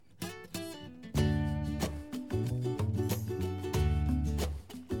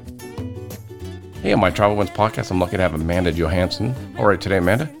Hey, on my Travel Wins podcast, I'm lucky to have Amanda Johansen. All right, today,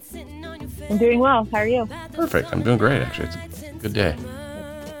 Amanda? I'm doing well. How are you? Perfect. I'm doing great, actually. It's a good day.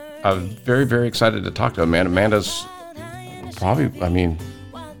 I'm very, very excited to talk to Amanda. Amanda's probably,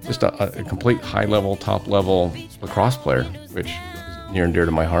 just a complete high-level, top-level lacrosse player, which is near and dear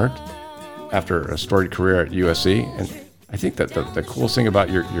to my heart after a storied career at USC. And I think that the coolest thing about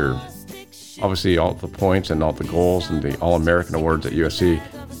your obviously all the points and all the goals and the All-American awards at USC,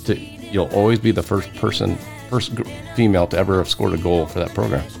 you'll always be the first female to ever have scored a goal for that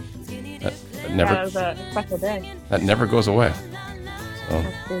program. That that was a special day. That never goes away. So,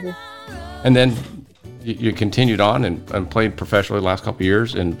 that's crazy. And then you continued on and played professionally the last couple of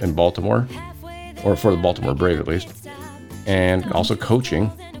years in Baltimore, or for the Baltimore Brave at least, and also coaching,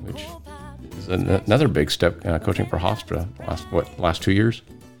 which is another big step, coaching for Hofstra last 2 years?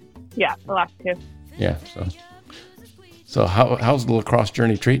 Yeah, the last two. Yeah, so how's the lacrosse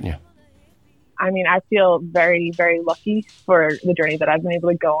journey treating you? I mean, I feel very, very lucky for the journey that I've been able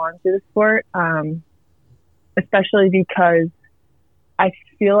to go on through the sport, especially because I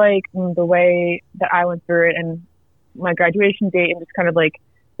feel like the way that I went through it and my graduation date and just kind of like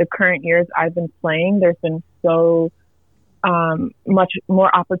the current years I've been playing, there's been so much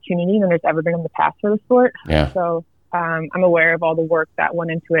more opportunity than there's ever been in the past for the sport. Yeah. So I'm aware of all the work that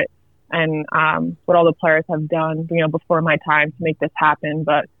went into it and what all the players have done, before my time to make this happen.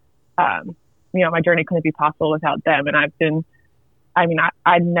 But my journey couldn't be possible without them. And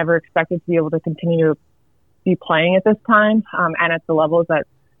I'd never expected to be able to continue to be playing at this time and at the levels that,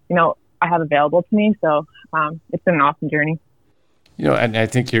 I have available to me. So it's been an awesome journey. And I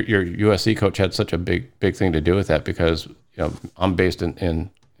think your USC coach had such a big thing to do with that because, I'm based in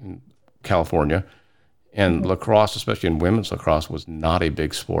California, and lacrosse, especially in women's lacrosse, was not a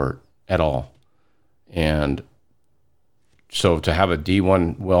big sport at all. And so to have a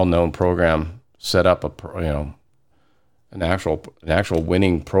D1 well-known program set up an actual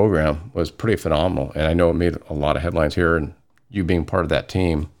winning program was pretty phenomenal. And I know it made a lot of headlines here, and you being part of that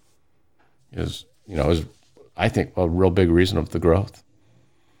team is I think a real big reason of the growth.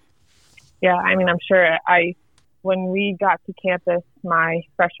 Yeah. I'm sure when we got to campus my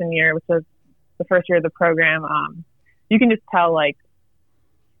freshman year, which was the first year of the program, you can just tell, like,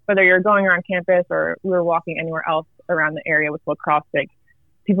 whether you're going around campus or we were walking anywhere else around the area with lacrosse, like,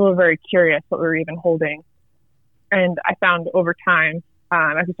 people were very curious what we were even holding. And I found over time,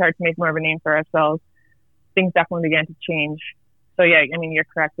 as we started to make more of a name for ourselves, things definitely began to change. So yeah, you're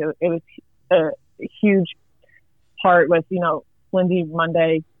correct. It was a huge part with, Lindsay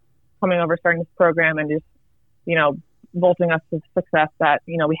Monday coming over, starting this program and just, bolting us to success that,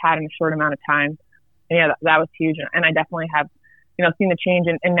 we had in a short amount of time. And yeah, that was huge. And I definitely have, seen the change.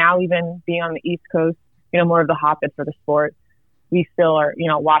 And now even being on the East Coast, more of the hotbed for the sport, we still are,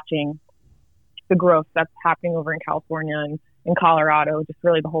 watching the growth that's happening over in California and in Colorado, just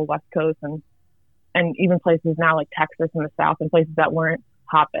really the whole West Coast and even places now like Texas in the South and places that weren't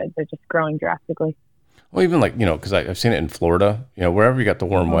hotbeds are just growing drastically. Well, even like, because I've seen it in Florida, wherever you got the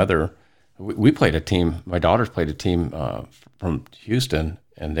warm weather, we played a team, my daughters played a team from Houston,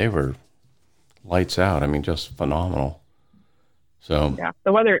 and they were lights out. Just phenomenal. So yeah,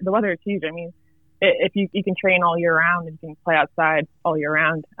 the weather is huge. If you can train all year round and you can play outside all year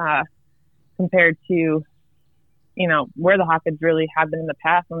round, compared to, where the hotbeds really have been in the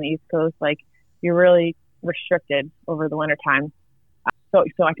past on the East Coast, like, you're really restricted over the winter time. So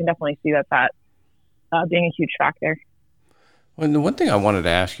I can definitely see that being a huge factor. Well, the one thing I wanted to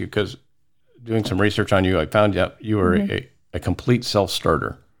ask you, because doing some research on you, I found out you were a complete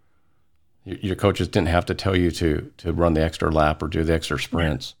self-starter. Your coaches didn't have to tell you to run the extra lap or do the extra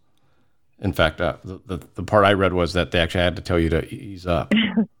sprints. In fact, the part I read was that they actually had to tell you to ease up.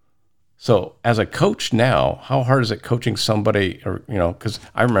 So as a coach now, how hard is it coaching somebody, or, because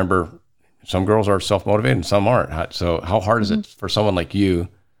I remember some girls are self-motivated and some aren't. So how hard is it for someone like you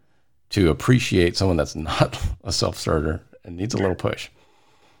to appreciate someone that's not a self-starter and needs a little push?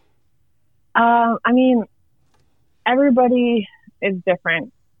 Everybody is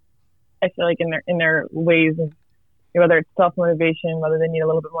different. I feel like in their ways of, whether it's self-motivation, whether they need a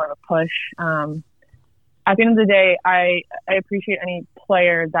little bit more of a push. At the end of the day, I appreciate any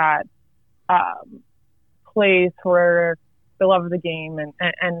player that plays for the love of the game, and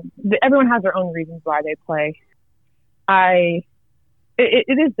everyone has their own reasons why they play.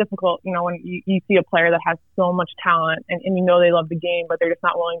 It is difficult, when you see a player that has so much talent and they love the game, but they're just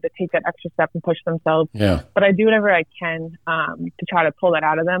not willing to take that extra step and push themselves. Yeah. But I do whatever I can to try to pull that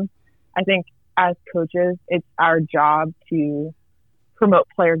out of them. I think as coaches, it's our job to promote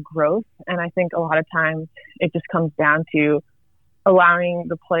player growth. And I think a lot of times it just comes down to allowing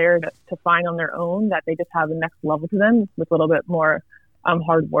the player to find on their own that they just have the next level to them with a little bit more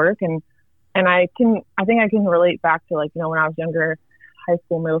hard work. And I think I can relate back to, like, when I was younger, high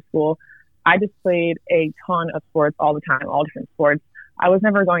school, middle school, I just played a ton of sports all the time, all different sports. I was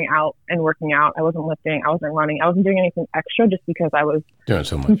never going out and working out. I wasn't lifting. I wasn't running. I wasn't doing anything extra just because I was doing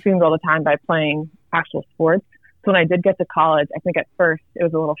so much, consumed all the time by playing actual sports. So when I did get to college, I think at first it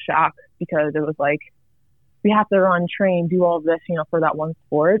was a little shock because it was like, we have to run, train, do all of this, for that one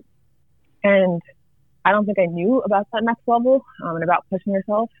sport. And I don't think I knew about that next level and about pushing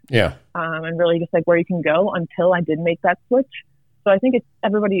yourself. Yeah. And really just like where you can go until I did make that switch. So I think it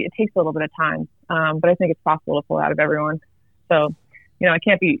takes a little bit of time, but I think it's possible to pull out of everyone. So, I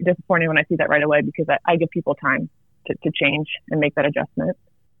can't be disappointed when I see that right away because I give people time to change and make that adjustment.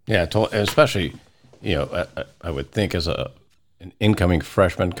 Yeah, especially, I would think as an incoming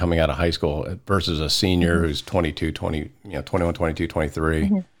freshman coming out of high school versus a senior mm-hmm. who's 21, 22, 23,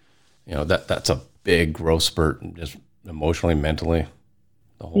 mm-hmm. That's a big growth spurt, just emotionally, mentally,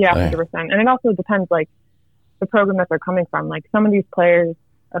 the whole thing. 100%. And it also depends, like, the program that they're coming from. Like, some of these players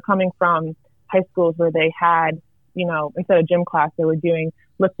are coming from high schools where they had, instead of gym class, they were doing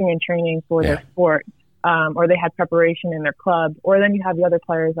lifting and training for their sport, or they had preparation in their club. Or then you have the other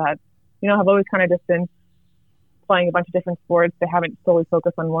players that, have always kind of just been playing a bunch of different sports. They haven't solely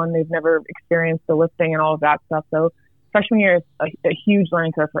focused on one. They've never experienced the lifting and all of that stuff. So freshman year is a huge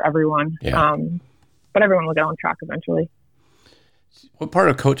learning curve for everyone. Yeah. But everyone will get on track eventually. What part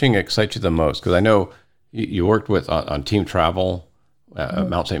of coaching excites you the most? Because I know you worked on team travel at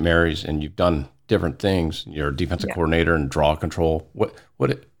Mount St. Mary's, and you've done different things. You're a defensive coordinator and draw control. What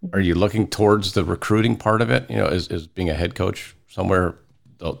are you looking towards the recruiting part of it? Is being a head coach somewhere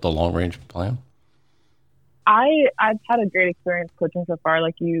the long range plan? I've had a great experience coaching so far.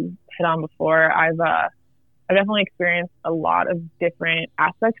 Like you hit on before, I've definitely experienced a lot of different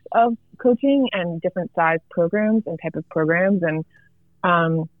aspects of coaching and different size programs and type of programs. And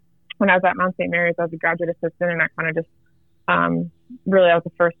when I was at Mount St. Mary's, I was a graduate assistant, and I kind of just really, that was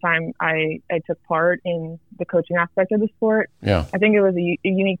the first time I took part in the coaching aspect of the sport. Yeah, I think it was a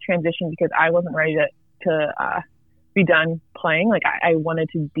unique transition because I wasn't ready to be done playing. Like I wanted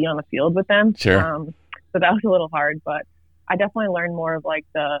to be on the field with them. Sure. So that was a little hard, but I definitely learned more of like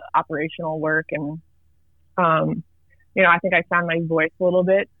the operational work, and I think I found my voice a little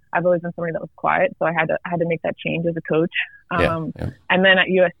bit. I've always been somebody that was quiet, so I had to make that change as a coach. And then at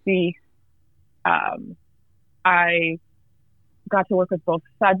USC, I got to work with both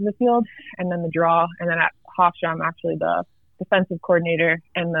sides of the field, and then the draw. And then at Hofstra, I'm actually the defensive coordinator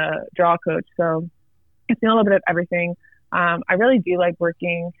and the draw coach. So it's a little bit of everything. I really do like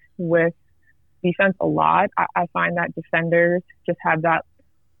working with defense a lot. I find that defenders just have that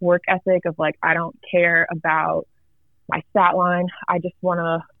work ethic of like, I don't care about my stat line. I just want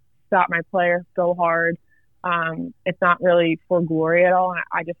to stop my player, go hard. It's not really for glory at all. And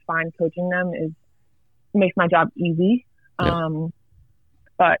I just find coaching them makes my job easy.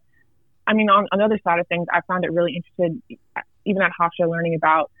 But I mean, on the other side of things, I found it really interested, even at Hofstra, learning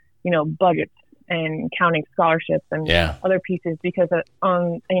about, budgets and counting scholarships and other pieces, because at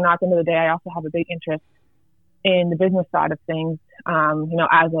the end of the day, I also have a big interest in the business side of things,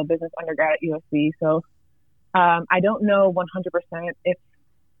 as a business undergrad at USC. So I don't know 100% if,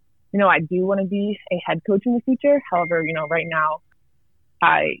 I do want to be a head coach in the future. However, right now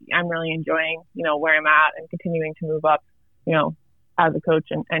I'm really enjoying, where I'm at and continuing to move up, as a coach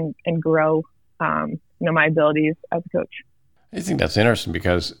and grow, my abilities as a coach. I think that's interesting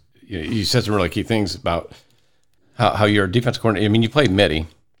because you said some really key things about how you're a defense coordinator. I mean, you played midi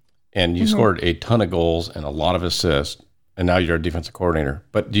and you scored a ton of goals and a lot of assists, and now you're a defensive coordinator.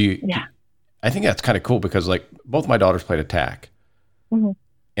 But I think that's kind of cool because like both my daughters played attack. Mm-hmm.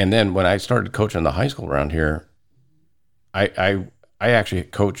 And then when I started coaching the high school around here, I actually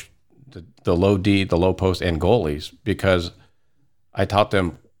coached the low D, the low post, and goalies because I taught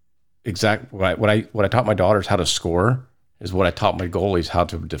them what I taught my daughters how to score is what I taught my goalies how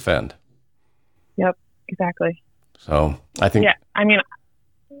to defend. Yep, exactly. So I think. Yeah, I mean,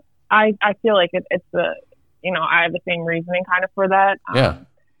 I feel like it's the I have the same reasoning kind of for that.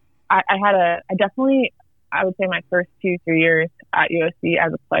 I definitely I would say my first 2-3 years at USC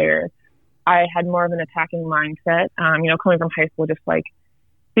as a player, I had more of an attacking mindset. Coming from high school, just like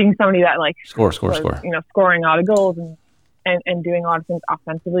being somebody that like score, scoring a lot of goals and doing a lot of things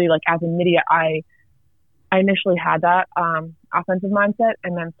offensively. Like as a midi, I initially had that offensive mindset,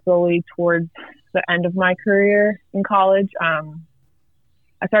 and then slowly towards the end of my career in college,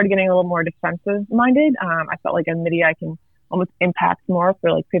 I started getting a little more defensive minded. I felt like a midi I can almost impact more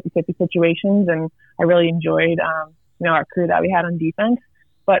for like 50-50 situations, and I really enjoyed our crew that we had on defense.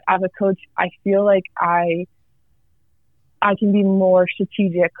 But as a coach, I feel like I can be more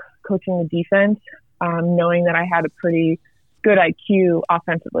strategic coaching the defense, knowing that I had a pretty good IQ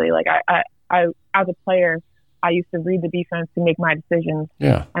offensively. Like I as a player, I used to read the defense to make my decisions.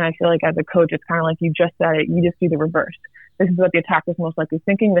 Yeah. And I feel like as a coach, it's kind of like you just said it. You just do the reverse. This is what the attacker's most likely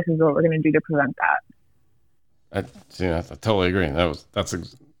thinking. This is what we're going to do to prevent that. I totally agree.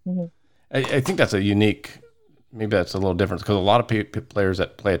 I think that's a unique. Maybe that's a little different because a lot of players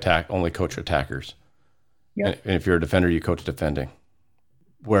that play attack only coach attackers. Yep. And if you're a defender, you coach defending.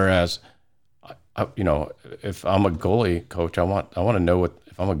 Whereas, if I'm a goalie coach, I want to know what.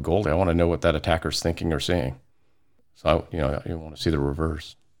 If I'm a goalie, I want to know what that attacker's thinking or seeing. So you want to see the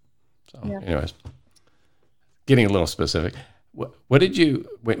reverse. So, anyways, getting a little specific. What did you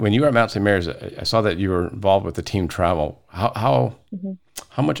when you were at Mount St. Mary's? I saw that you were involved with the team travel. How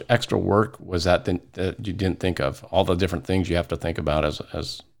much extra work was that you didn't think of? All the different things you have to think about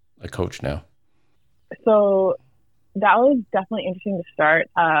as a coach now. So that was definitely interesting to start.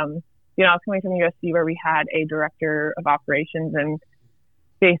 I was coming from USC where we had a director of operations, and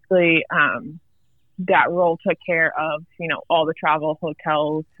basically that role took care of all the travel,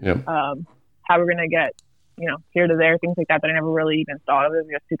 hotels, yep. How we're gonna get here to there, things like that I never really even thought of. It was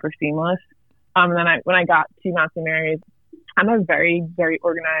just super seamless. And then when I got to Mount St. Mary's, I'm a very, very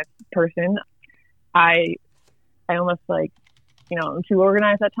organized person. I almost I'm too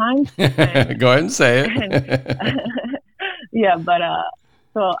organized at times. And, go ahead and say it. Yeah, but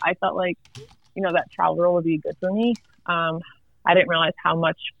so I felt like that travel role would be good for me. I didn't realize how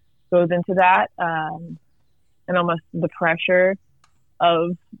much goes into that, and almost the pressure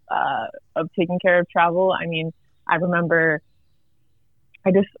of taking care of travel. I mean, I remember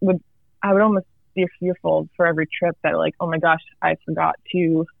I would almost be fearful for every trip that oh my gosh, I forgot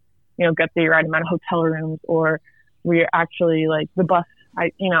to get the right amount of hotel rooms, or we're actually the bus.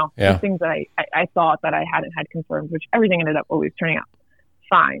 The things that I thought that I hadn't had confirmed, which everything ended up always turning out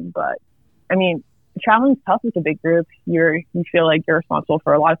fine. But I mean, traveling's tough with a big group. You feel like you're responsible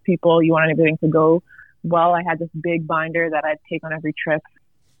for a lot of people. You want everything to go well. I had this big binder that I'd take on every trip.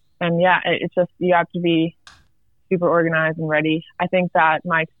 And it's just, you have to be super organized and ready. I think that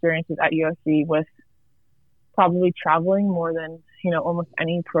my experiences at USC with probably traveling more than, almost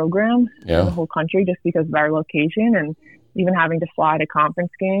any program in the whole country, just because of our location, and even having to fly to conference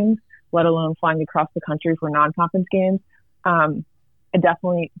games, let alone flying across the country for non-conference games. I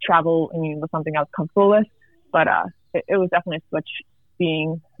definitely travel, was something I was comfortable with, but it was definitely a switch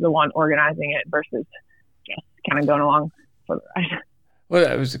being the one organizing it versus just kind of going along for the ride. Well,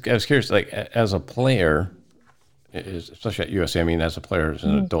 I was curious, as a player, especially at USC, as a player, as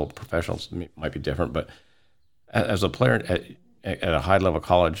an adult professional, it might be different, but as a player at a high level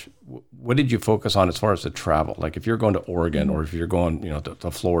college, what did you focus on as far as the travel? Like if you're going to Oregon or if you're going,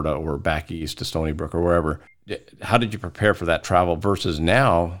 to Florida or back east to Stony Brook or wherever, how did you prepare for that travel versus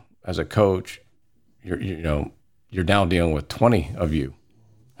now as a coach, you're now dealing with 20 of you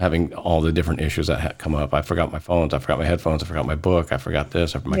having all the different issues that come up. I forgot my phones. I forgot my headphones. I forgot my book. I forgot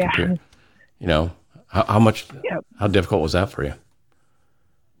this. I forgot my computer. How difficult was that for you?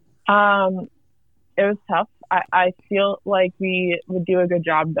 It was tough. I feel like we would do a good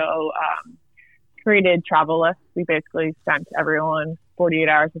job though. Created travel lists. We basically sent everyone 48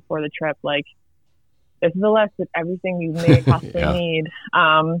 hours before the trip, this is a list of everything you may possibly need,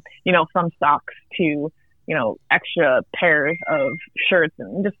 from socks to, extra pairs of shirts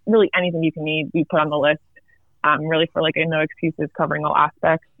and just really anything you can need, we put on the list, really for a no excuses, covering all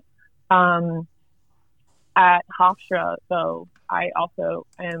aspects. At Hofstra, though, I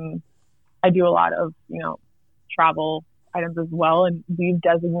do a lot of, travel items as well. And we've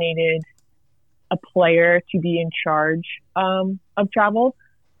designated a player to be in charge of travel,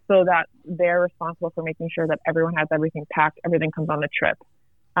 so that they're responsible for making sure that everyone has everything packed, everything comes on the trip.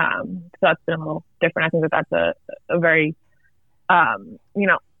 So that's been a little different. I think that's a very, I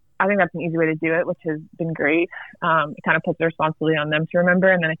think that's an easy way to do it, which has been great. It kind of puts the responsibility on them to remember.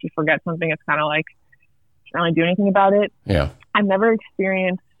 And then if you forget something, it's kind of you can't really do anything about it. Yeah. I've never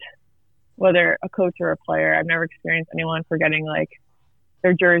experienced, whether a coach or a player, I've never experienced anyone forgetting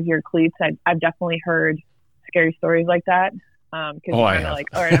their jersey or cleats. I've definitely heard scary stories like that. Because all right,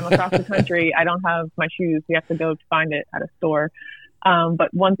 I'm across the country. I don't have my shoes. We have to go find it at a store.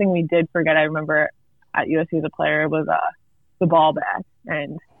 But one thing we did forget, I remember at USC as a player, was the ball bag.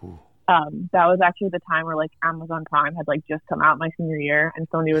 And that was actually the time where Amazon Prime had just come out my senior year, and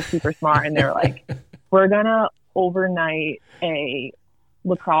Sony was super smart, and they were we're gonna overnight a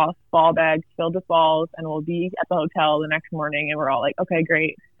lacrosse ball bag filled with balls, and we'll be at the hotel the next morning. And we're all okay,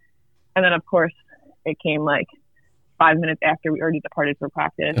 great. And then of course it came 5 minutes after we already departed for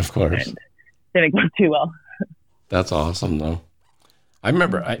practice. Of course. And didn't go too well. That's awesome, though. I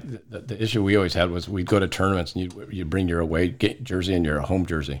remember the issue we always had was we'd go to tournaments and you'd bring your away jersey and your home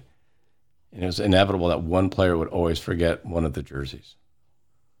jersey. And it was inevitable that one player would always forget one of the jerseys.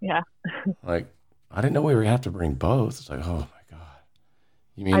 Yeah. Like, I didn't know we were going to have to bring both. It's like, oh, my God.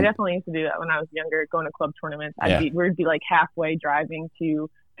 You mean? I definitely used to do that when I was younger, going to club tournaments. We'd be like halfway driving to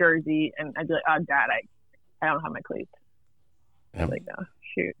Jersey, and I'd be like, oh, Dad, I don't have my cleats. Yep. Like, oh,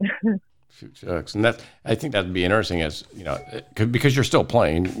 shoot. Shoot shucks. And I think that'd be interesting as, because you're still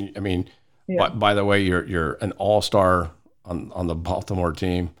playing. I mean, by the way, you're an all-star on the Baltimore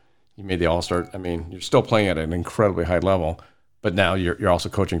team. You made the all-star. I mean, you're still playing at an incredibly high level, but now you're also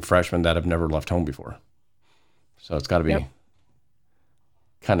coaching freshmen that have never left home before. So it's got to be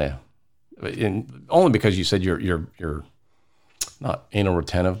kind of, only because you said you're not anal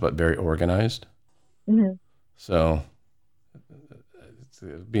retentive, but very organized. Mm-hmm. So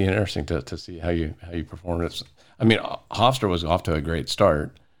it'd be interesting to see how you perform this. I mean, Hofstra was off to a great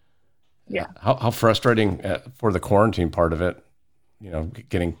start. Yeah. How frustrating for the quarantine part of it,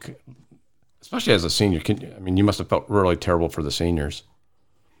 getting, especially as a senior. You must have felt really terrible for the seniors.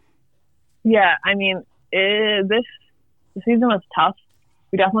 Yeah, I mean, the season was tough.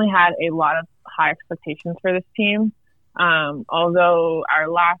 We definitely had a lot of high expectations for this team. Although our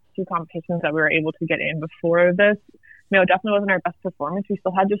last two competitions that we were able to get in before this, it definitely wasn't our best performance. We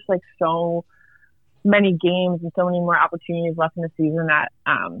still had just like so many games and so many more opportunities left in the season that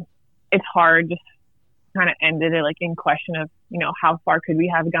it's hard just kind of ended it like in question of, how far could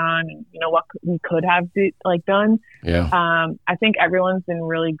we have gone and, what we could have done. Yeah. I think everyone's been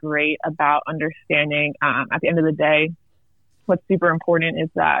really great about understanding at the end of the day, what's super important is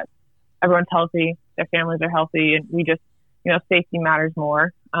that everyone's healthy, their families are healthy, and we just, safety matters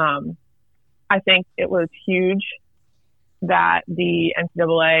more. I think it was huge that the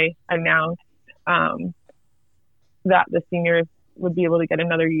NCAA announced that the seniors would be able to get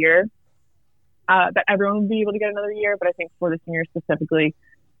another year, that everyone would be able to get another year. But I think for the seniors specifically,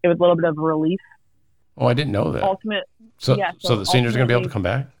 it was a little bit of a relief. Oh, I didn't know that. So the seniors are going to be able to come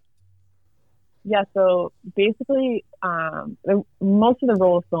back? Yeah, so basically, most of the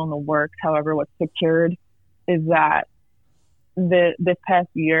role is still in the works. However, what's secured is that this past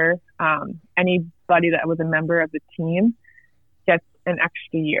year, anybody that was a member of the team gets an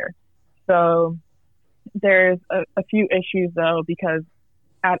extra year. So there's a few issues, though, because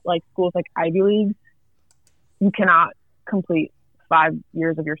at like schools like Ivy Leagues, you cannot complete 5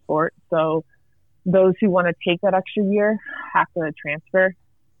 years of your sport. So those who want to take that extra year have to transfer.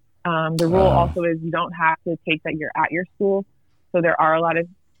 The rule also is you don't have to take that year at your school. So there are a lot of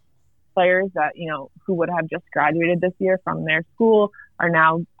players that, who would have just graduated this year from their school are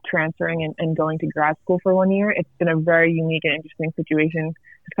now transferring and going to grad school for 1 year. It's been a very unique and interesting situation,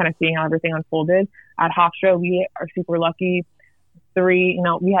 just kind of seeing how everything unfolded. At Hofstra, we are super lucky.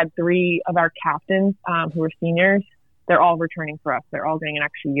 We had 3 of our captains who were seniors. They're all returning for us. They're all getting an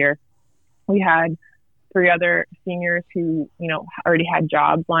extra year. We had 3 other seniors who, already had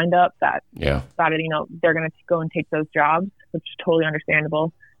jobs lined up that decided, they're going to go and take those jobs, which is totally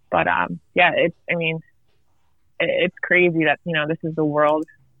understandable. But, it's crazy that, this is the world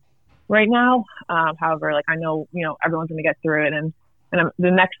right now. However, I know, everyone's going to get through it. And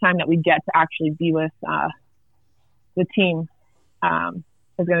the next time that we get to actually be with the team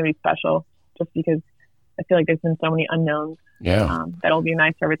is going to be special just because I feel like there's been so many unknowns. Yeah. That'll be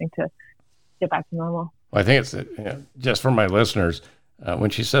nice for everything to get back to normal. Well, I think it's just for my listeners, when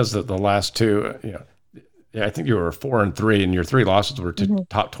she says that the last 2, I think you were 4-3 and your 3 losses were to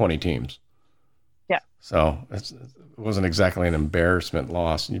top 20 teams. Yeah. So it wasn't exactly an embarrassment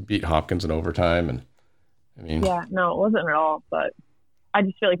loss. You beat Hopkins in overtime. And yeah, no, it wasn't at all. But I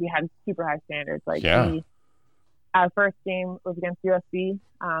just feel like we had super high standards. Our first game was against USC,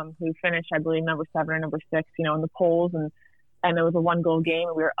 who finished, I believe, number 7 or number 6, in the polls. And it was a 1-goal game,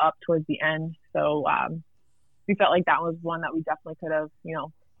 and we were up towards the end. So we felt like that was one that we definitely could have,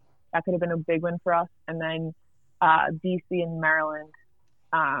 that could have been a big win for us. And then DC and Maryland,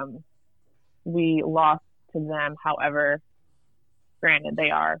 we lost to them. However, granted, they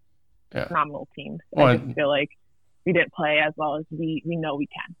are phenomenal teams. I just feel like we didn't play as well as we know we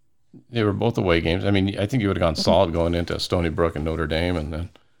can. They were both away games. I think you would have gone solid going into Stony Brook and Notre Dame, and then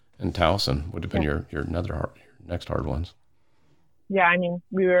Towson would have been your next hard ones. Yeah,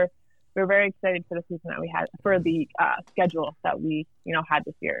 we were very excited for the season that we had, for the schedule that we had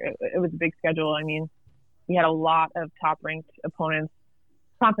this year. It was a big schedule. We had a lot of top-ranked opponents,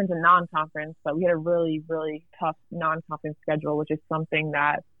 conference and non-conference, but we had a really, really tough non-conference schedule, which is something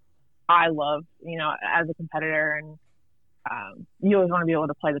that I love, as a competitor. And you always want to be able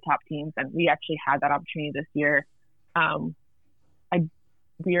to play the top teams, and we actually had that opportunity this year.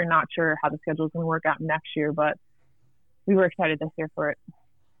 We are not sure how the schedule is going to work out next year, but we were excited this year for it.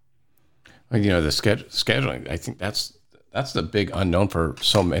 Well, the scheduling, I think that's the big unknown for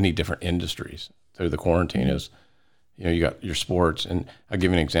so many different industries through the quarantine is, you got your sports. And I'll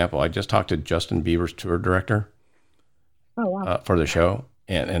give you an example. I just talked to Justin Bieber's tour director for the show.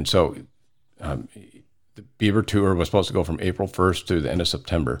 And so the Bieber tour was supposed to go from April 1st to the end of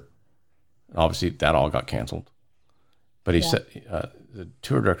September. Obviously, that all got canceled. But he said, the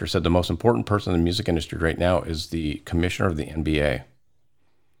tour director said the most important person in the music industry right now is the commissioner of the NBA.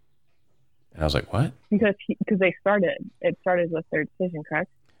 And I was like, what? Because it started with their decision,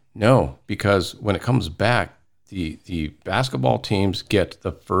 correct? No, because when it comes back, the basketball teams get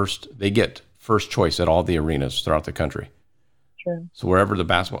first choice at all the arenas throughout the country. True. So wherever the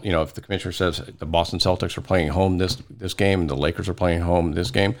basketball, if the commissioner says the Boston Celtics are playing home this game and the Lakers are playing home this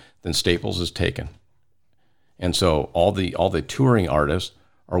game, then Staples is taken. And so all the touring artists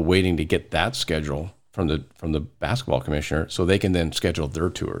are waiting to get that schedule from the basketball commissioner so they can then schedule their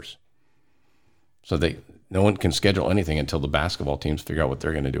tours. So no one can schedule anything until the basketball teams figure out what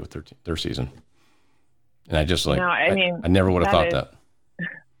they're going to do with their season. And I just I never would have thought that.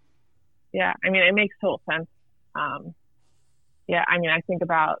 Yeah, it makes total sense. I think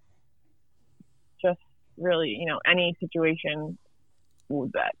about just really, any situation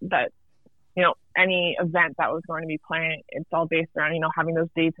that any event that was going to be planned, it's all based around, having those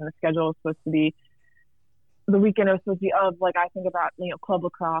dates, and the schedule is supposed to be, the weekend is supposed to be of, I think about, club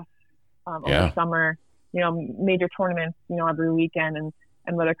lacrosse over the summer, major tournaments, every weekend, and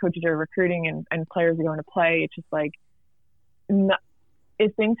whether coaches are recruiting and players are going to play. It's just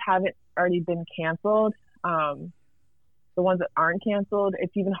if things haven't already been canceled, the ones that aren't canceled,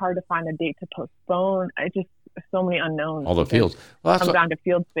 it's even hard to find a date to postpone. It's just so many unknowns. All the fields. Well, comes down to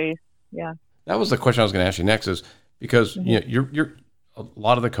field space. Yeah. That was the question I was going to ask you next, is because you're a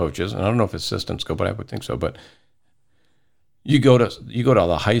lot of the coaches, and I don't know if assistants go, but I would think so. But you go to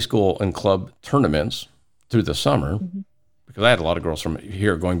the high school and club tournaments through the summer, because I had a lot of girls from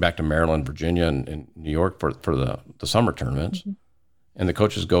here going back to Maryland, Virginia, and New York for the summer tournaments, and the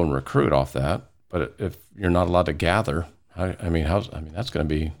coaches go and recruit off that. But if you're not allowed to gather, that's going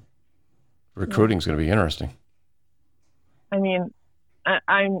to be, recruiting is going to be interesting.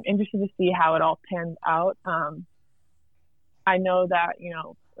 I'm interested to see how it all pans out. I know that,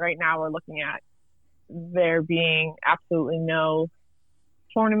 right now we're looking at there being absolutely no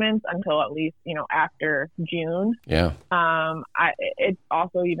tournaments until at least, after June. Yeah. It's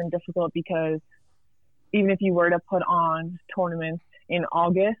also even difficult because even if you were to put on tournaments in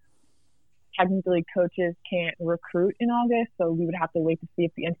August, technically coaches can't recruit in August, so we would have to wait to see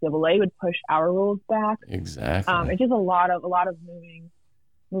if the NCAA would push our rules back. Exactly. It's just a lot of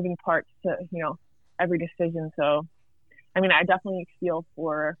moving parts to every decision. So, I definitely feel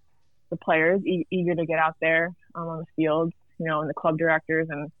for the players eager to get out there on the field, and the club directors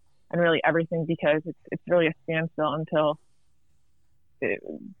and really everything, because it's really a standstill until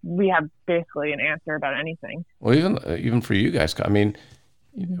we have basically an answer about anything. Well, even for you guys,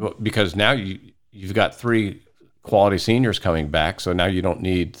 because now you've got 3 quality seniors coming back, so now you don't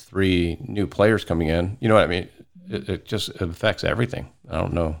need 3 new players coming in. You know what I mean? It just affects everything. I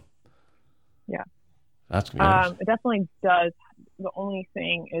don't know. Yeah, that's gonna be it definitely does. The only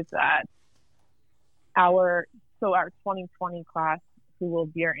thing is that our 2020 class, who will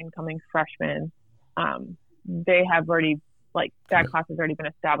be our incoming freshmen, they have already that class has already been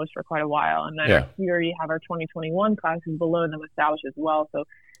established for quite a while, and then we already have our 2021 class who's below them established as well. So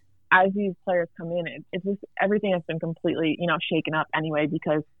as these players come in, it's just everything has been completely shaken up anyway,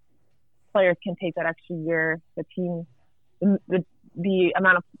 because players can take that extra year. The team, the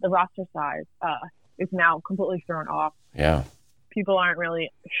amount of the roster size is now completely thrown off. Yeah, people aren't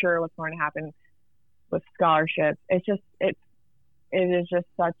really sure what's going to happen with scholarships. It is just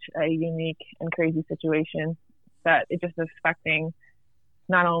such a unique and crazy situation that it just is affecting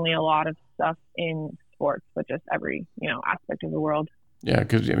not only a lot of stuff in sports, but just every, aspect of the world. Yeah.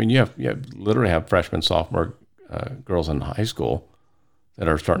 Cause you literally have freshman, sophomore girls in high school that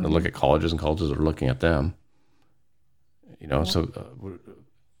are starting to look at colleges, and colleges are looking at them, so.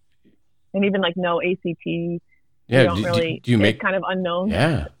 And even no ACT. Yeah. Don't really, do you make kind of unknown?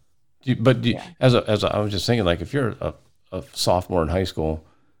 Yeah. As I was just thinking, if you're a sophomore in high school,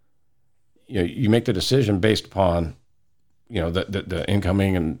 you make the decision based upon, the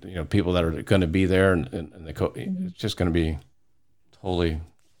incoming and, people that are going to be there, and the it's just going to be totally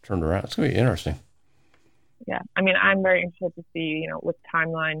turned around. It's going to be interesting. Yeah. I'm very interested to see, with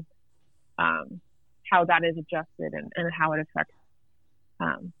timeline, how that is adjusted and how it affects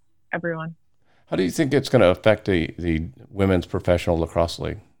everyone. How do you think it's going to affect the women's professional lacrosse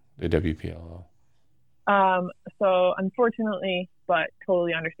league, the WPLL? So unfortunately, but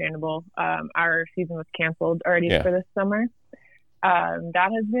totally understandable, our season was canceled already for this summer.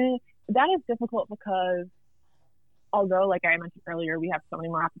 That is difficult because although, like I mentioned earlier, we have so many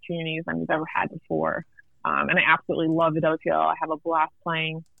more opportunities than we've ever had before. And I absolutely love the WPL. I have a blast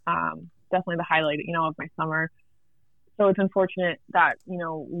playing. Definitely the highlight, of my summer. So it's unfortunate that,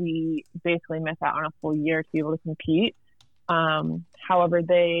 we basically miss out on a full year to be able to compete. However,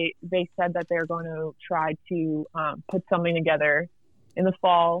 they said that they're going to try to put something together in the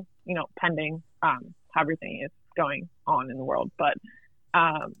fall, pending how everything is going on in the world. But,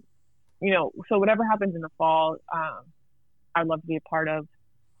 so whatever happens in the fall, I'd love to be a part of.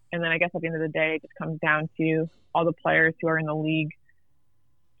 And then I guess at the end of the day, it just comes down to all the players who are in the league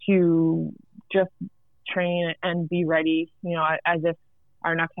to just train and be ready, as if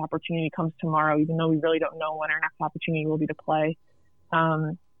our next opportunity comes tomorrow, even though we really don't know when our next opportunity will be to play.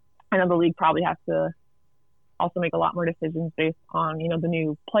 I know the league probably has to also make a lot more decisions based on, the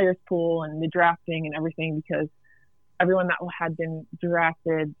new players pool and the drafting and everything, because everyone that had been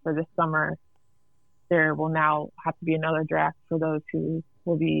drafted for this summer, there will now have to be another draft for those who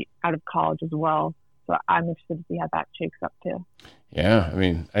will be out of college as well. So I'm interested to see how that shakes up too. Yeah, I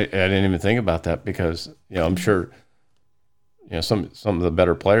mean, I didn't even think about that because, I'm sure, some of the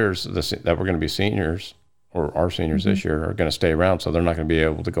better players that were going to be seniors or are seniors this year are going to stay around, so they're not going to be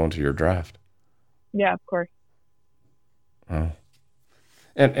able to go into your draft. Yeah, of course.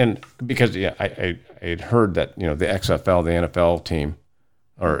 And because I had heard that the XFL, the NFL team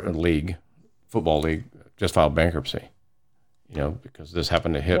or league, football league, just filed bankruptcy. Because this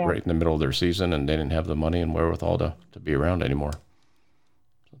happened to hit right in the middle of their season, and they didn't have the money and wherewithal to be around anymore.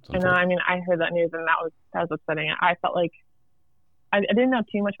 I know. I mean, I heard that news, and that was upsetting. I felt like I didn't know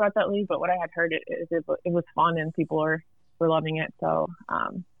too much about that league, but what I had heard it was fun and people were loving it. So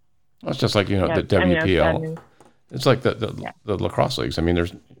it's just like the WPL. It's like the lacrosse leagues. I mean,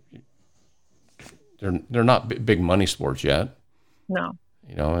 they're not big money sports yet. No.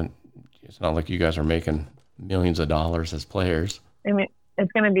 And it's not like you guys are making millions of dollars as players. I mean,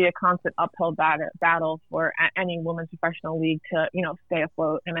 it's going to be a constant uphill battle for any women's professional league to, stay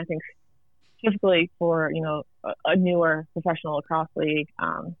afloat. And I think typically for, a newer professional lacrosse league,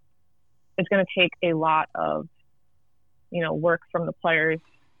 it's going to take a lot of, work from the players,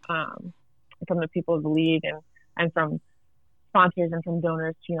 from the people of the league and from sponsors and from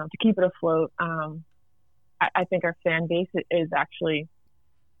donors, to keep it afloat. I think our fan base is actually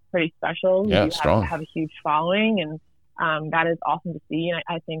pretty special. Yeah, we strong. Have a huge following, and that is awesome to see. And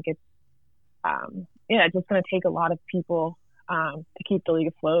I think it's it's just going to take a lot of people to keep the league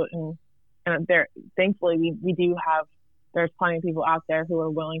afloat. And there, thankfully, we do have. There's plenty of people out there who are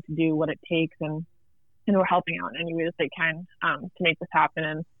willing to do what it takes, and we're helping out in any way that they can to make this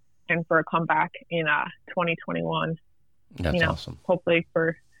happen and for a comeback in 2021. That's awesome. Hopefully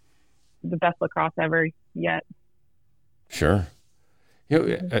for the best lacrosse ever yet. Sure.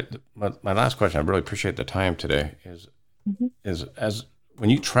 My last question, I really appreciate the time today, is as when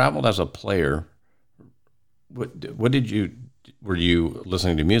you traveled as a player, what did you, were you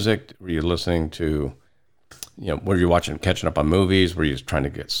listening to music? Were you listening to, were you catching up on movies? Were you trying to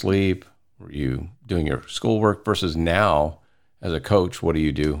get sleep? Were you doing your schoolwork versus now as a coach? What do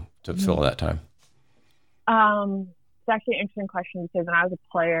you do to fill that time? It's actually an interesting question because when I was a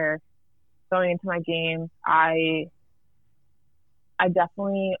player going into my games, I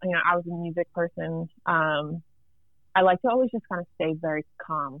definitely, I was a music person. I like to always just kind of stay very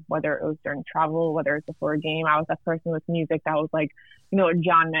calm, whether it was during travel, whether it's before a game. I was that person with music that was like,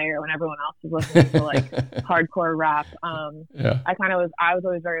 John Mayer when everyone else was listening to like hardcore rap. I was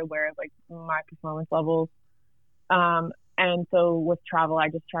always very aware of like my performance levels. And so with travel, I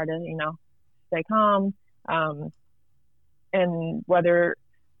just try to, stay calm. And whether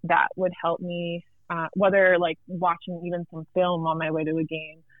that would help me, whether like watching even some film on my way to a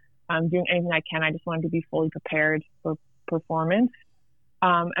game, doing anything I can. I just wanted to be fully prepared for performance.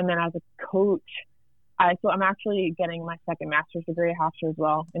 And then as a coach, so I'm actually getting my second master's degree at Hofstra as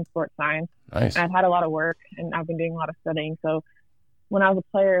well in sports science. Nice. And I've had a lot of work and I've been doing a lot of studying. So when I was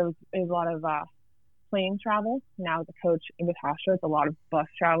a player, it was a lot of plane travel. Now as a coach with Hofstra, it's a lot of bus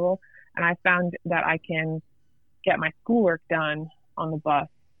travel. And I found that I can get my schoolwork done on the bus,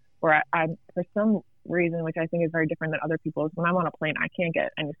 where I for some reason, which I think is very different than other people's, when I'm on a plane, I can't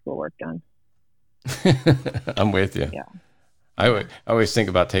get any schoolwork done. I'm with you. Yeah. I always think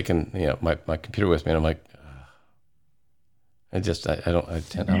about taking my computer with me, and I'm like, I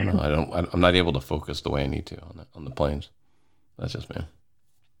don't know. I'm not able to focus the way I need to on the planes. That's just me.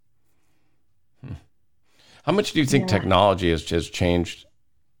 How much do you think technology has changed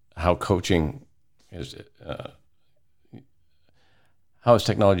how coaching is? How has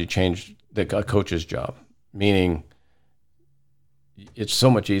technology changed a coach's job? Meaning, it's so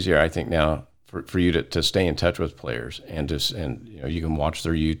much easier, I think, now for you to stay in touch with players and you can watch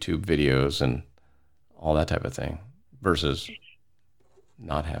their YouTube videos and all that type of thing versus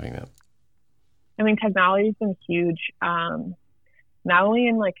not having them. I mean, technology's been huge, not only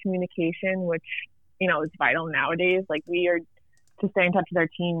in like communication, which, is vital nowadays. Like to stay in touch with our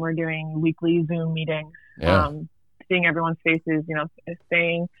team, we're doing weekly Zoom meetings, seeing everyone's faces,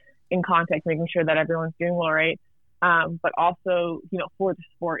 staying in contact, making sure that everyone's doing well, right? But also, for the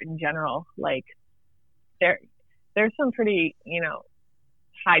sport in general, like there's some pretty,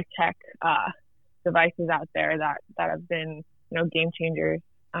 high tech devices out there that have been, game changers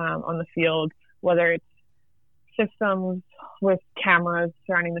on the field, whether it's systems with cameras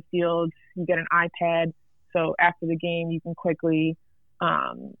surrounding the field. You get an iPad, so after the game, you can quickly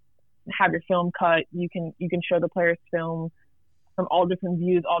have your film cut. You can show the players film from all different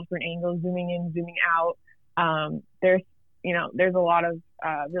views, all different angles, zooming in, zooming out. There's a lot of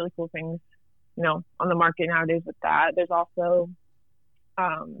really cool things, on the market nowadays with that. There's also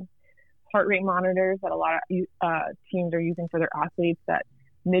heart rate monitors that a lot of teams are using for their athletes that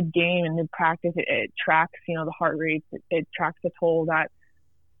mid-game and mid-practice, it tracks, the heart rates. It tracks the toll that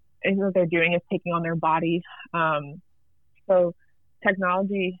what they're doing is taking on their body. So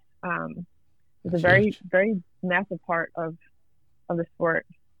technology is a very, very massive part of the sport,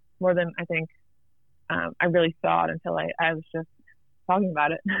 more than I think I really saw it until I was just talking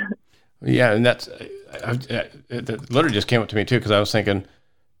about it. Yeah, and it literally just came up to me too, because I was thinking,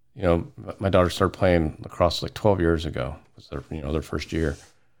 my daughter started playing lacrosse like 12 years ago. It was their first year.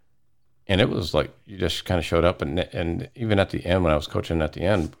 And it was like you just kind of showed up, and even at the end, when I was coaching at the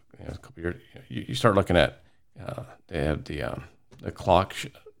end, a couple of years, you start looking at they had the clock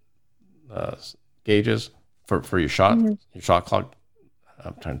gauges for your shot clock.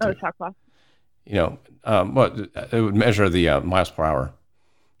 I'm trying to. Shot clock. It would measure the miles per hour,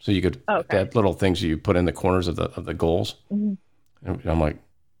 so you could have little things you put in the corners of the goals. Mm-hmm. And I'm like,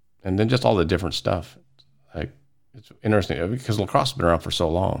 and then just all the different stuff. Like, it's interesting because lacrosse has been around for so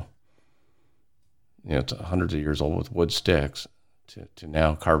long. It's hundreds of years old with wood sticks to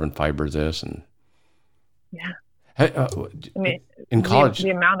now carbon fiber this and in college, the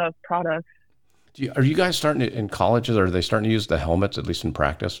amount of products. Are you guys starting in colleges? Are they starting to use the helmets at least in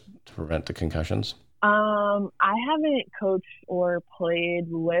practice to prevent the concussions? I haven't coached or played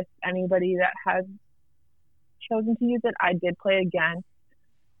with anybody that has chosen to use it. I did play against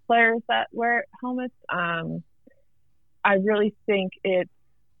players that wear helmets. I really think it's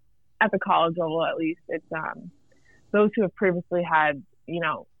at the college level, at least, it's those who have previously had,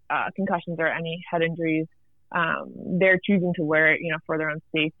 concussions or any head injuries. They're choosing to wear it, for their own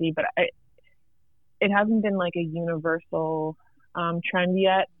safety. But it hasn't been like a universal trend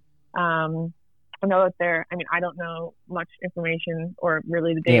yet. I know that I don't know much information or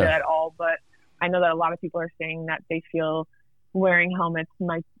really the data at all, but I know that a lot of people are saying that they feel wearing helmets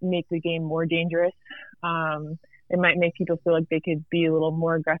might make the game more dangerous. It might make people feel like they could be a little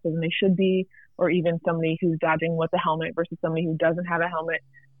more aggressive than they should be, or even somebody who's dodging with a helmet versus somebody who doesn't have a helmet,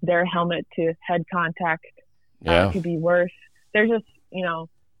 their helmet to head contact could be worse. There's just,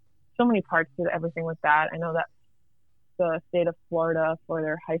 so many parts to everything with that. I know that the state of Florida, for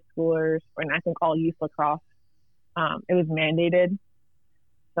their high schoolers, and I think all youth lacrosse, it was mandated.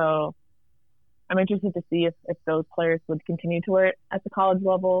 So I'm interested to see if those players would continue to wear it at the college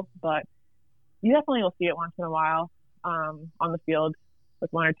level, but you definitely will see it once in a while on the field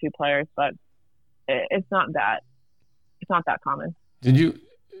with one or two players, but it's not that common. Did you?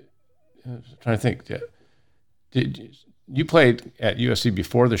 I'm trying to think. Did you played at USC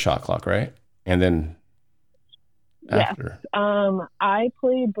before the shot clock, right? And then after? Yes. I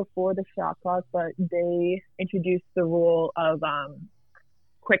played before the shot clock, but they introduced the rule of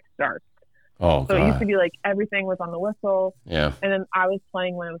quick start. Oh, so it used to be like everything was on the whistle. Yeah. And then I was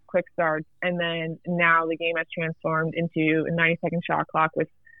playing when it was quick starts. And then now the game has transformed into a 90-second shot clock with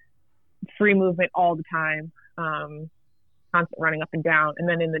free movement all the time, constant running up and down. And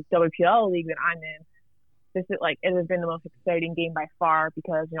then in the WPL league that I'm in, this is like, it has been the most exciting game by far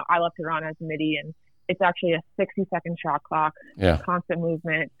because, I love to run as midi, and it's actually a 60-second shot clock, constant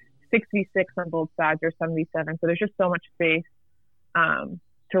movement, 6v6 on both sides or 7v7. So there's just so much space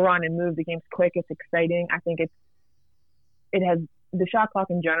to run and move. The game's quick. It's exciting. I think the shot clock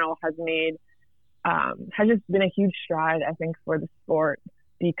in general has made has just been a huge stride, I think, for the sport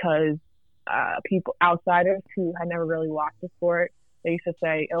because people outsiders who had never really watched the sport, they used to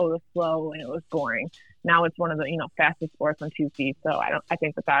say, "Oh, it was slow and it was boring." Now it's one of the fastest sports on 2 feet. So I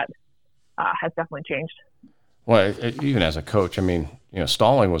think that has definitely changed. Well, even as a coach, I mean,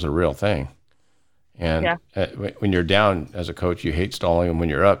 stalling was a real thing. And when you're down as a coach, you hate stalling, and when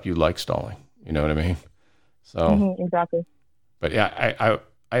you're up, you like stalling. You know what I mean? So exactly. But yeah,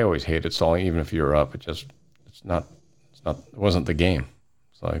 I always hated stalling, even if you're up. It wasn't the game.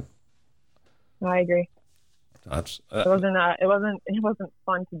 It's like I agree. That's it wasn't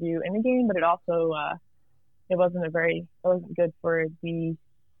fun to do in the game, but it also it wasn't good for the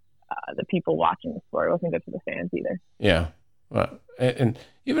people watching the sport. It wasn't good for the fans either. Yeah. Well, and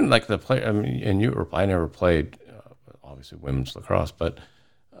even like the player, I mean, and I never played, obviously women's lacrosse, but,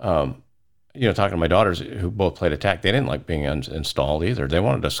 talking to my daughters who both played attack, they didn't like being installed either. They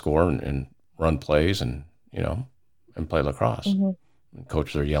wanted to score and run plays and play lacrosse. And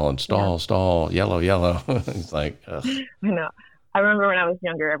coaches are yelling, stall, yellow. It's like, ugh. I know. I remember when I was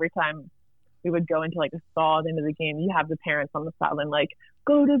younger, every time we would go into like a stall at the end of the game, you have the parents on the sideline like,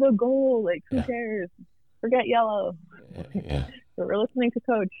 go to the goal, like who cares? Forget yellow. Yeah. So we're listening to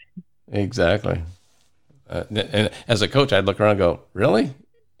coach. Exactly. And as a coach, I'd look around and go, really?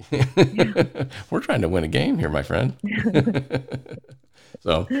 We're trying to win a game here, my friend.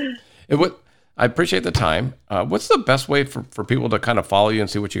 So I appreciate the time. What's the best way for people to kind of follow you and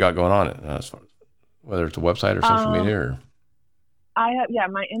see what you got going on, as far as whether it's a website or social media? Or? I have,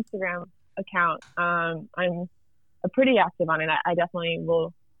 my Instagram account. I'm pretty active on it. I definitely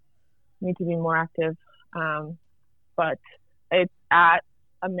will need to be more active. But it's at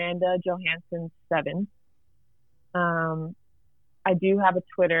Amanda Johansen 7. I do have a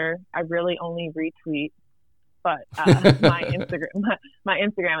Twitter. I really only retweet, but my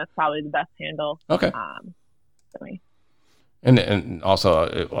Instagram is probably the best handle. Okay. And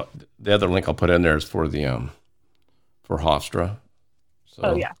also the other link I'll put in there is for the for Hofstra.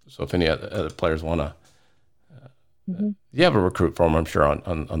 So So if any other players want to, you have a recruit form, I'm sure,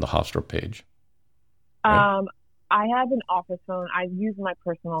 on the Hofstra page. Right? I have an office phone. I use my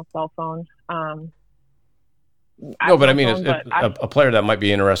personal cell phone. No, but I mean, a player that might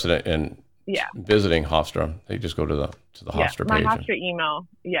be interested in visiting Hofstra, they just go to the Hofstra page. My Hofstra email,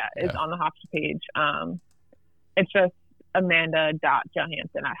 is on the Hofstra page. It's just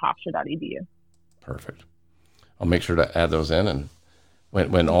amanda.johansen@hofstra.edu. Perfect. I'll make sure to add those in, and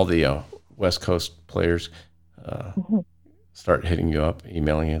when all the West Coast players start hitting you up,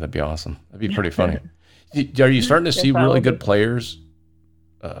 emailing you, that'd be awesome. That'd be pretty funny. Are you starting to see really good players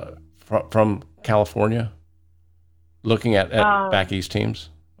from California looking at back east teams,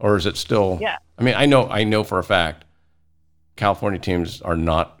 or is it still? Yeah. I mean, I know for a fact California teams are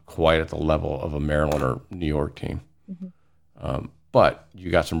not quite at the level of a Maryland or New York team, but you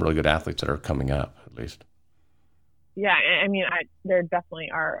got some really good athletes that are coming up, at least. Yeah, I mean, there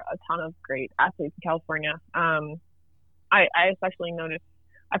definitely are a ton of great athletes in California. I especially noticed.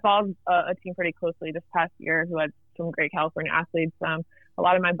 I followed a team pretty closely this past year who had some great California athletes. A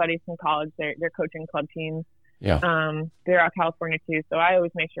lot of my buddies from college, they're coaching club teams. Yeah. They're out California too, so I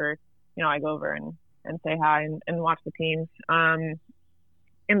always make sure I go over and say hi and watch the teams.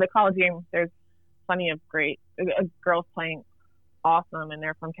 In the college game, there's plenty of great girls playing awesome, and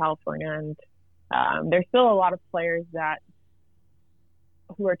they're from California. And there's still a lot of players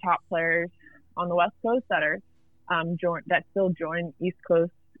who are top players on the West Coast that are that still join East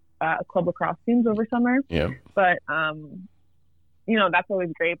Coast club lacrosse teams over summer. Yeah. But that's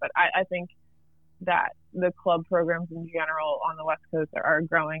always great. But I think that the club programs in general on the West Coast are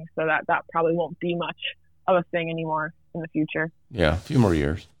growing, so that probably won't be much of a thing anymore in the future. Yeah, a few more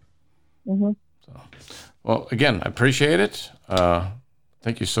years. Mm-hmm. So, well, again, I appreciate it.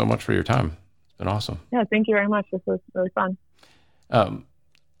 Thank you so much for your time. It's been awesome. Yeah, thank you very much. This was really fun. I'm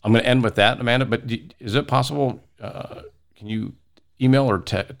going to end with that, Amanda, but is it possible, can you email or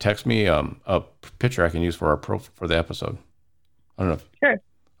text me a picture I can use for for the episode? I don't know. Sure.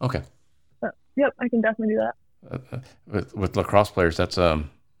 Okay. Yep, I can definitely do that. With lacrosse players, that's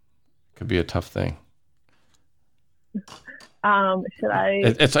could be a tough thing. Should I?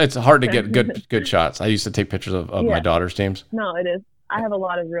 It's hard to get good shots. I used to take pictures of my daughter's teams. No, it is. I have a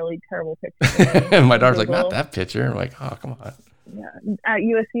lot of really terrible pictures. And my daughter's like, not that picture. I'm like, oh, come on. Yeah, at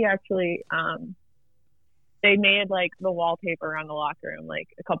USC actually, they made like the wallpaper around the locker room, like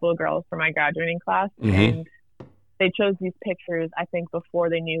a couple of girls from my graduating class, and they chose these pictures, I think, before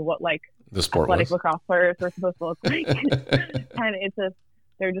they knew what like the sport athletic lacrosse players were supposed to look like. And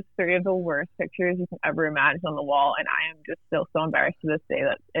they're just 3 of the worst pictures you can ever imagine on the wall, and I am just still so embarrassed to this day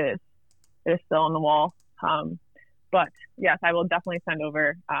that it is it is still on the wall. But yes, I will definitely send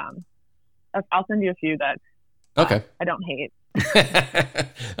over. I'll send you a few that okay. I don't hate.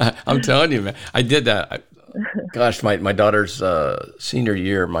 I'm telling you, man, I did that. Gosh, my daughter's senior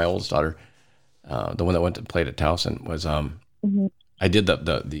year, my oldest daughter, the one that went to played at Towson, was I did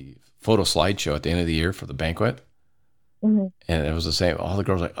the photo slideshow at the end of the year for the banquet. And it was the same. All the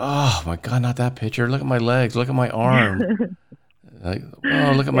girls were like, oh my God, not that picture. Look at my legs. Look at my arm. Like,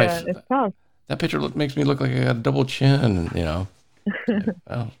 oh, look at my. It's tough. That picture makes me look like I got a double chin. You know,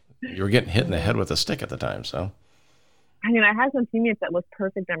 well, you were getting hit in the head with a stick at the time, so. I mean, I had some teammates that looked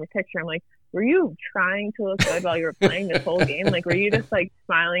perfect on your picture. I'm like, were you trying to look good while you were playing this whole game? Like, were you just like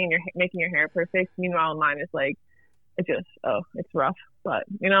smiling and you're making your hair perfect? Meanwhile, mine is like, it's rough. But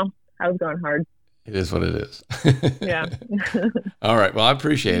you know, I was going hard. It is what it is. Yeah. All right. Well, I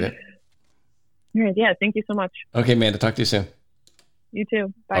appreciate it. Yeah. Thank you so much. Okay, Amanda. Talk to you soon. You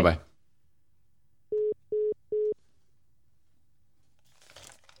too. Bye. Bye-bye.